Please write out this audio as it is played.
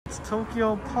It's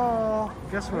TokyoPaul.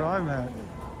 Guess where I'm at?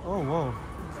 Oh, whoa.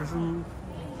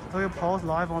 TokyoPaul's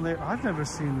live on there. I've never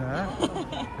seen that.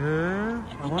 Yeah.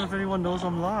 I wonder if anyone knows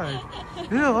I'm live.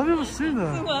 Yeah, I've never seen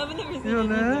that. I've never seen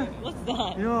it either. What's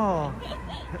that? Yeah.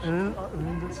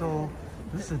 And so,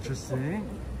 this is interesting.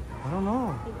 I don't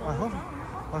know.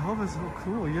 I hope it's so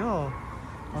cool. Yeah.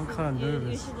 I'm kind of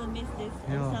nervous. You shouldn't miss this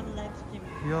Yeah. some live stream.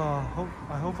 Yeah.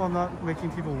 I hope I'm not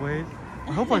making people wait.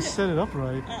 I hope I set it up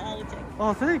right. I'll check.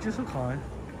 Oh, thank you. So kind.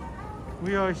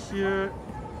 We are here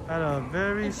at a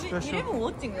very special. You're even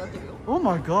watching it. Oh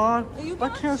my God! You I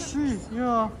can't see.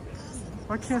 Yeah,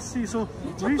 I can't see. So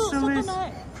recently,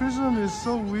 Prism is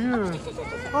so weird.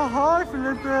 Oh hi,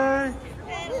 Felipe.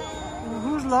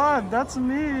 Who's live? That's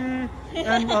me.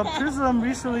 And Prism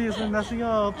recently has been messing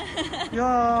up.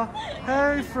 Yeah.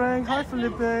 Hey Frank. Hi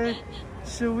Felipe.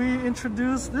 Should we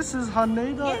introduce? This is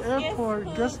Haneda Airport.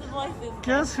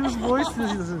 Guess whose voice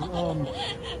this is?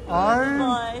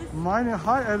 My name.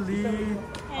 Hi Ellie.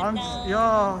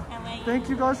 Yeah. Thank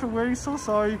you guys for waiting. So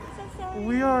sorry.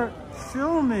 We are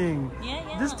filming.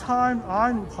 This time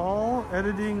I'm Paul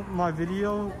editing my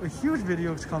video. A huge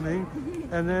video is coming,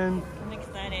 and then I'm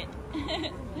excited.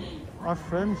 our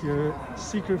friend here,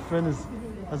 secret friend,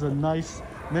 has a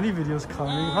many videos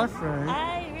coming. Hi Frank.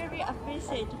 I really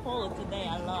appreciate Paul today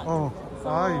a lot. Oh, so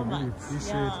I much. really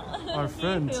appreciate our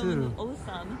friend too.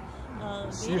 Awesome.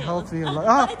 She helped me a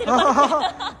lot.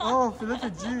 Oh, Felipe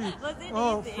G.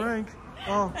 Oh, easy? Frank.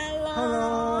 Oh,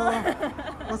 Hello.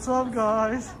 What's up,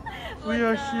 guys? We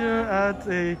are here at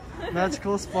a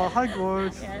magical spot. Hi,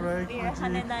 Gorge, Frank, G.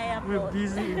 We're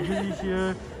busy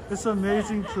here. It's an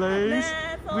amazing place.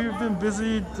 We've been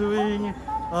busy doing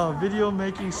video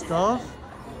making stuff,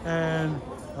 and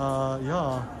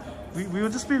yeah, we will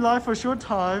just be live for a short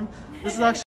time. This is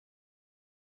actually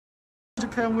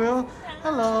Japan Will.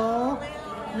 Hello.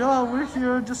 Yeah, we're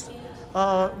here. Just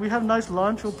we had a nice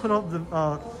lunch. We'll put up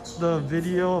the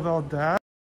video about that.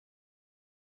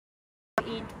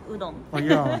 Eat udon. Oh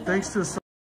yeah, thanks to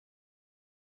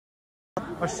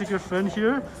our secret friend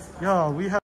here. Yeah, we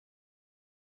have.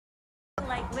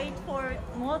 Like wait for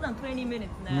more than 20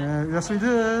 minutes now. Yeah, yes, we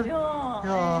did.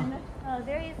 Yeah. And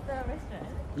there is the restaurant.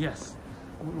 Yes.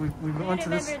 We Do went you to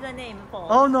this. remember the name, Paul?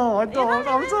 Oh no, I don't. don't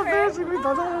I'm so remember? embarrassing. We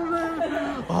don't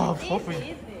know. Oh, It's hopefully.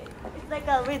 easy. It's like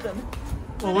a rhythm.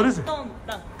 Oh, what is it? Don,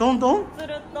 don. Don don?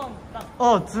 Tsuru, don, don.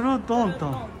 Oh, tsuru don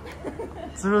don.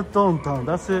 Tsuru don don.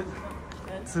 That's it.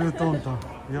 Tsuru don don.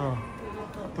 Yeah.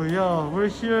 But yeah, we're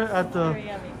here at the Very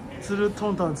yummy. tsuru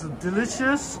don don. It's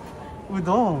delicious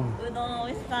udon. Udon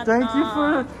oishikatta. Thank you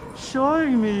for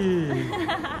showing me.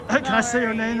 Can I say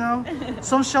your name now?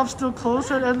 Some shops still closed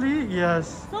at Edley?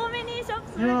 Yes. So many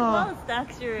shops were Yeah. closed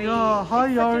actually. Yeah, hi,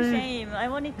 it's Yari. such a shame. I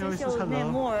wanted to Yari says show them hello.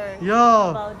 more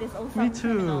Yeah, about this awesome me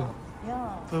too. terminal.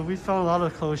 Yeah. But we found a lot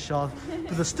of closed shops.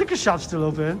 But the sticker shop's still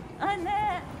open.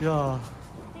 Yeah,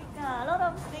 A lot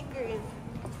of stickers.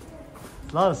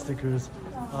 a lot of stickers.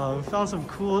 We found some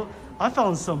cool. I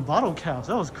found some bottle caps.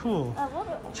 That was cool.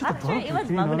 Actually, it was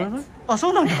magnets. Oh, so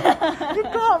you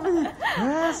got me.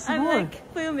 Yes, I'm boy.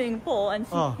 like filming Paul and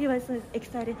he was so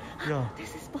excited. Yeah.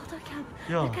 This is bottle cap.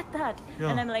 Yeah. Look at that. Yeah.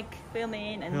 And I'm like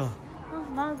filming and Yeah. oh,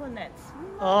 magnets.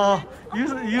 Oh,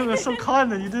 you were so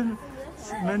kind that you didn't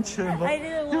mention. But I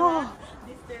didn't yeah, want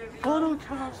disturbing. bottle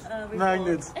caps,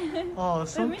 magnets. Oh,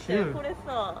 so cute. これ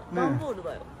さ、ね。段ボール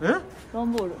だよ。 Eh?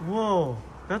 段ボール。 Whoa,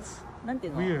 that's なんてい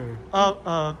うの weird.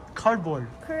 Cardboard.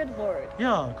 Cardboard.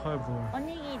 Yeah, cardboard. お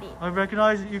にぎり。 I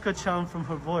recognize Yuka-chan from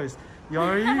her voice.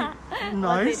 Yari,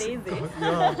 nice. Was it easy?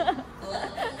 Yeah,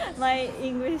 My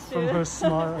English. from her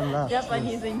smile and laugh.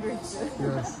 Japanese English.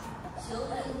 Yes.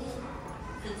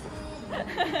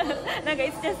 なんか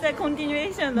it's just a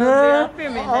continuation of Yeah. the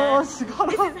filming. Oh, This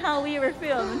is how we were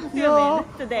filming Yeah,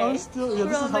 today. I'm still- yeah,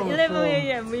 this is From how we 11 film.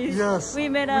 a.m. Yes, we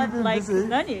met we've up been like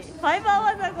busy. 5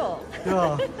 hours ago.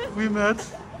 Yeah, we met,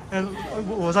 and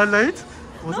was I late?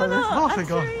 Was I late? No, Oh, thank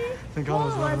God. actually, Thank God I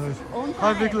was Paul not was late. on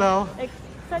Hi, time. Big Lau. Like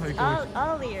such Very good.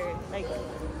 earlier, like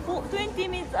 20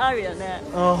 minutes earlier.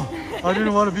 Oh, I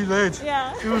didn't want to be late.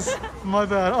 Yeah. It was my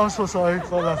bad. I'm so sorry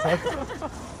for that.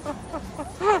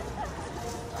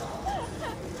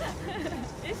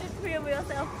 You should film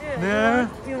yourself too. Yeah.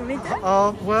 You want me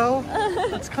to? Well,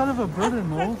 it's kind of a burden,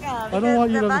 no? Yeah, I don't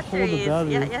want you to because hold the the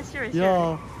battery. batteries- yeah, sure.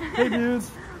 Yeah. Hey,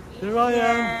 dudes. Here I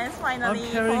am. Yes, finally.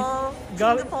 I'm carrying.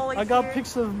 Paul is I got here.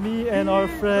 pictures of me and our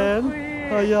friend.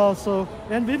 Yeah. So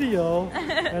and video,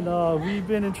 and we've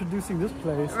been introducing this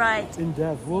place Right. in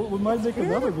depth. We might make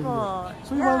another video. Beautiful.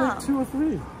 So we might Yeah. make 2 or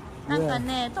 3. なんか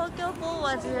ね、TokyoPaul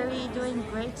was really doing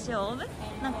great job.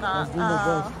 なんか、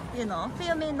you know,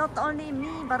 filming not only me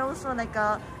but also like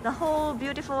the whole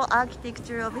beautiful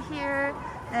architecture over here.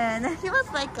 And he was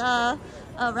like a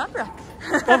Rembrandt.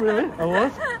 Oh, really? I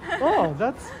was? Oh,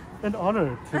 that's an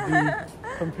honor to be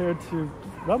compared to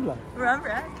Rembrandt.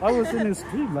 Rembrandt. I was in his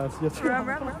stream last year.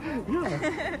 Rembrandt.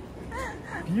 Yeah.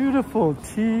 Beautiful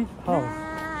tea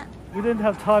house. We didn't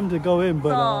have time to go in,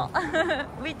 but So,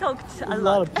 we talked a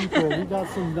lot of people. We got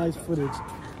some nice footage.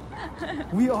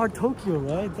 We are Tokyo,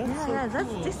 right? That's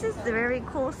this is the very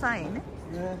cool sign.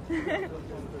 Yeah.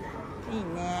 いい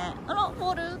ね。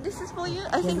Paul, this is for you.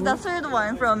 I think the third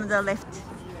one from the left.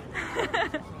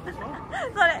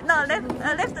 Sorry, no,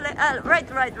 left,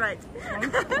 right. Left?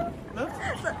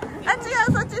 違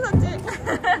う、そっち。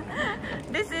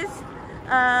This is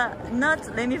not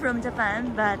Remy from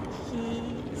Japan, but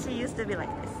she used to be like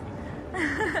this.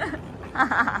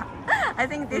 I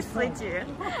think this suits you.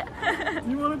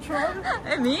 You want to try?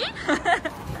 Me?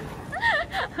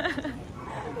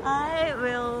 I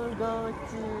will go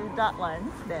to that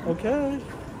one then. Okay.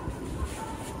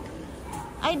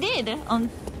 I did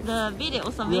on the video,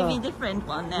 so maybe different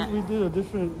one. We'll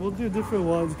do different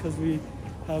ones because we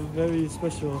have very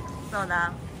special. So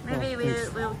maybe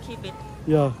we'll keep it.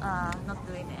 Yeah. Not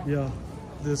doing it. Yeah.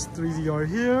 This 3D art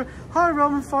here. Hi,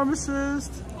 ramen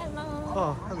pharmacist. Hello.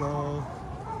 Oh, hello.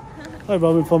 Hi,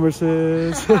 ramen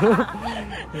pharmacist.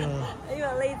 Yeah. You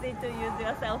are lazy to use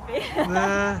your selfie.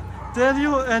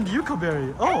 Daniel and Yuka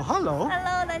Berry. Oh, hello.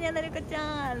 Hello, Daniel and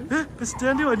Yuka-chan. It's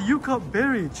Daniel and Yuka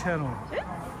Berry channel.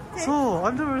 So,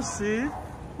 I've never seen.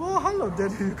 Well, hello,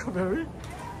 Daniel and Yuka Berry.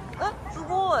 す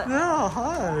ごい. Yeah,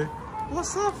 hi.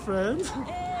 What's up, friend?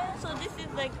 So this is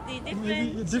like the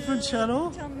Maybe a different channel?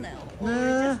 Or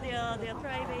just their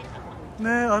private.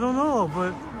 Nah, I don't know,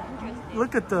 but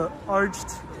look at the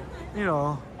arched,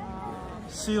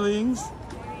 ceilings.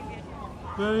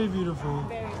 Very beautiful.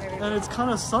 And it's kind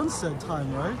of sunset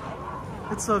time, right?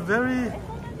 It's a very,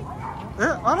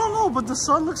 I don't know, but the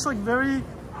sun looks like very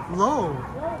low.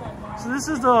 So this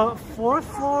is the 4th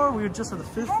floor. We're just at the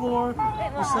 5th floor.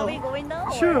 Are we going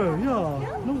down? Sure,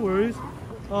 yeah, no worries.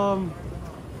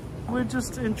 We're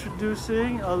just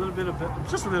introducing a little bit of it,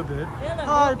 just a little bit.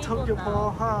 Hi,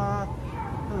 TokyoPaul. Hi.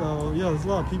 Hello. Yeah, there's a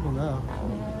lot of people now.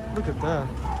 Look at that.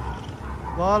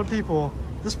 A lot of people.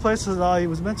 This place, as I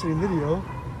was mentioning in the video,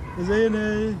 is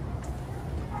A&A.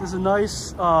 There's a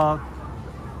nice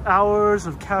hours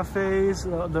of cafes,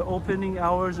 the opening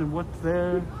hours and what's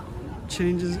there.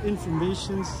 Changes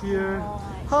information here.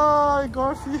 Hi,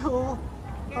 Garfield.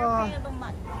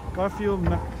 Garfield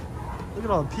Mac. Look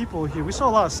at all the people here. We saw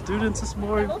a lot of students this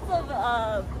morning. Lots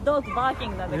of dogs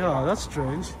barking. Yeah, that's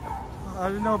strange. I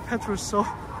didn't know pets were so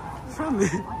friendly.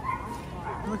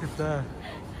 Look at that.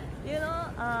 You know,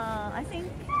 I think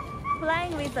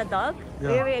flying with a dog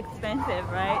very expensive,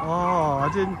 right? Oh, I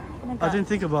didn't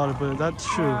think about it, but that's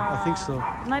true. I think so.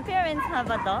 My parents have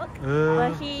a dog,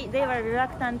 but they were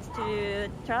reluctant to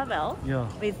travel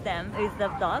with the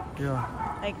dog. Yeah.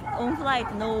 Like on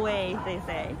flight, no way, they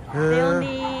say. They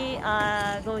only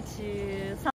go to